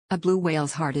A blue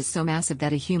whale's heart is so massive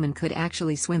that a human could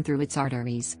actually swim through its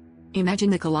arteries. Imagine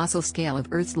the colossal scale of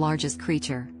Earth's largest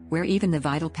creature, where even the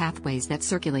vital pathways that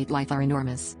circulate life are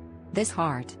enormous. This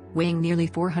heart, weighing nearly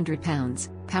 400 pounds,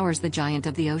 powers the giant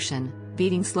of the ocean,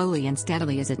 beating slowly and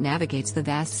steadily as it navigates the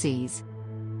vast seas.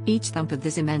 Each thump of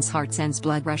this immense heart sends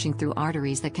blood rushing through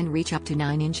arteries that can reach up to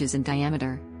 9 inches in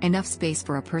diameter, enough space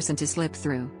for a person to slip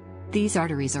through. These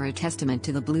arteries are a testament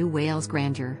to the blue whale's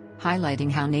grandeur, highlighting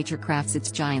how nature crafts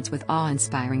its giants with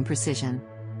awe-inspiring precision.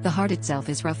 The heart itself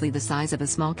is roughly the size of a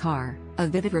small car, a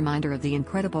vivid reminder of the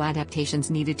incredible adaptations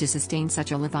needed to sustain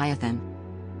such a leviathan.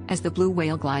 As the blue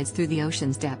whale glides through the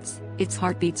ocean's depths, its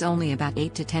heart beats only about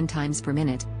 8 to 10 times per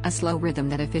minute, a slow rhythm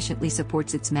that efficiently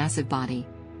supports its massive body.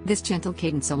 This gentle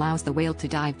cadence allows the whale to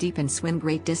dive deep and swim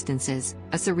great distances,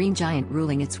 a serene giant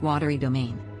ruling its watery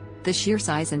domain. The sheer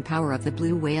size and power of the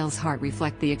blue whale's heart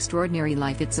reflect the extraordinary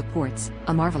life it supports,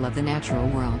 a marvel of the natural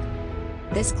world.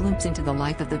 This glimpse into the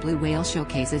life of the blue whale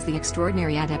showcases the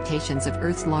extraordinary adaptations of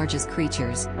Earth's largest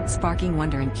creatures, sparking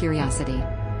wonder and curiosity.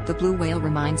 The blue whale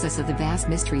reminds us of the vast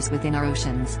mysteries within our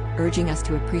oceans, urging us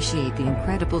to appreciate the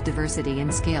incredible diversity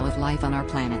and scale of life on our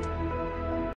planet.